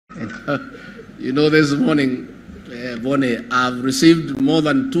You know, this morning, Bonnie, I've received more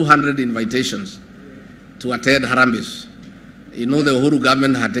than 200 invitations to attend Harambes. You know, the Uhuru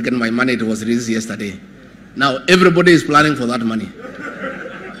government had taken my money. It was released yesterday. Now, everybody is planning for that money.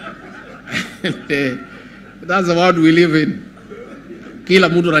 That's the world we live in. Kila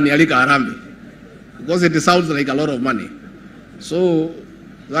mtu ananialika Harambee. Because it sounds like a lot of money. So,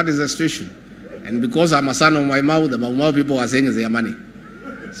 that is the situation. And because I'm a son of my mouth, the Mau people are saying it's their money.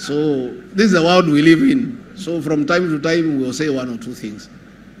 So, this is the world we live in. So, from time to time, we will say one or two things.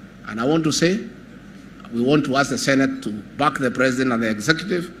 And I want to say, we want to ask the Senate to back the President and the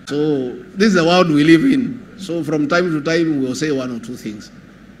Executive. So, this is the world we live in. So, from time to time, we will say one or two things.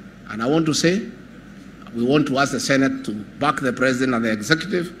 And I want to say, we want to ask the Senate to back the President and the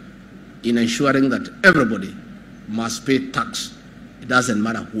Executive in ensuring that everybody must pay tax. It doesn't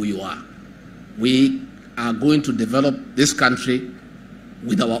matter who you are. We are going to develop this country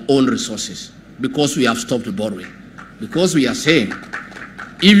with our own resources because we have stopped borrowing. Because we are saying,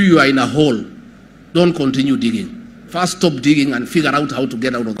 if you are in a hole, don't continue digging. First stop digging and figure out how to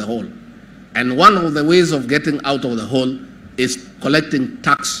get out of the hole. And one of the ways of getting out of the hole is collecting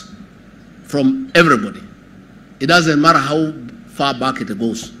tax from everybody. It doesn't matter how far back it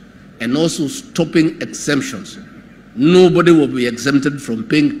goes. And also stopping exemptions. Nobody will be exempted from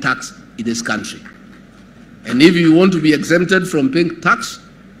paying tax in this country. And if you want to be exempted from paying tax,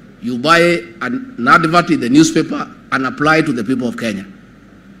 you buy an advert in the newspaper and apply to the people of Kenya.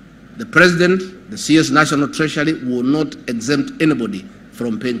 The President, the CS National Treasury will not exempt anybody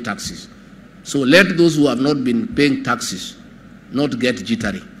from paying taxes. So let those who have not been paying taxes not get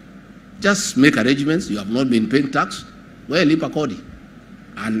jittery. Just make arrangements. You have not been paying tax, well, lipa kodi.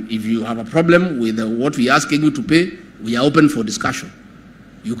 And if you have a problem with what we are asking you to pay, we are open for discussion.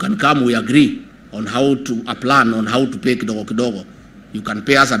 You can come, we agree on how to, a plan on how to pay kidogo kidogo. You can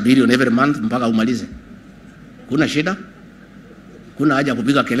pay us $1 billion every month mpaka umalize. Kuna shida? Kuna haja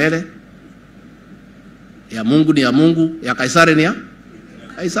kupiga kelele? Ya Mungu ni ya Mungu, ya Kaisari ni ya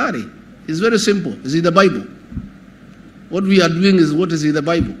Kaisari. It's very simple. It's in the Bible. What we are doing is what is in the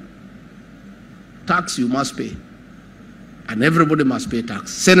Bible. Tax you must pay. And everybody must pay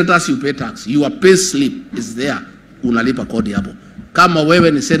tax. Senators, you pay tax. Your pay slip is there. Unalipa kodi hapo. Kama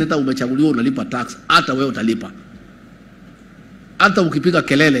wewe ni senator umechaguliwa unalipa tax, hata wewe utalipa. Hata ukipiga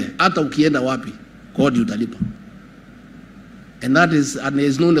kelele, hata ukienda wapi, kodi utalipa. And that is, and there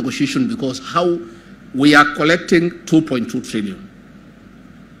is no negotiation because how we are collecting 2.2 trillion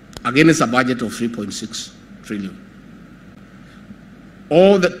against a budget of 3.6 trillion.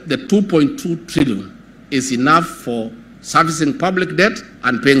 All the 2.2 trillion is enough for servicing public debt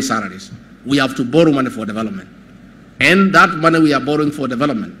and paying salaries. We have to borrow money for development. And that money we are borrowing for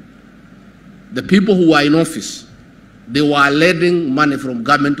development, the people who are in office, they were lending money from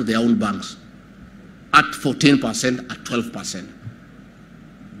government to their own banks at 14%, at 12%.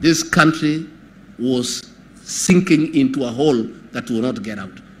 This country was sinking into a hole that will not get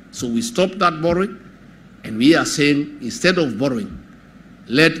out. So we stopped that borrowing, and we are saying, instead of borrowing,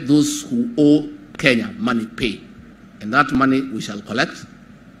 let those who owe Kenya money pay. And that money we shall collect,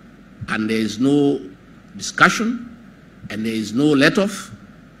 and there is no discussion, and there is no let-off,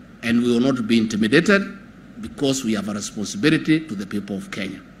 and we will not be intimidated because we have a responsibility to the people of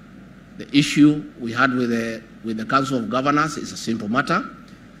Kenya. The issue we had with the Council of Governors is a simple matter.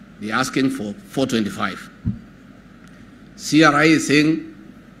 They're asking for 425. CRI is saying,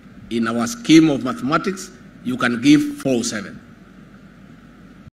 in our scheme of mathematics, you can give 407.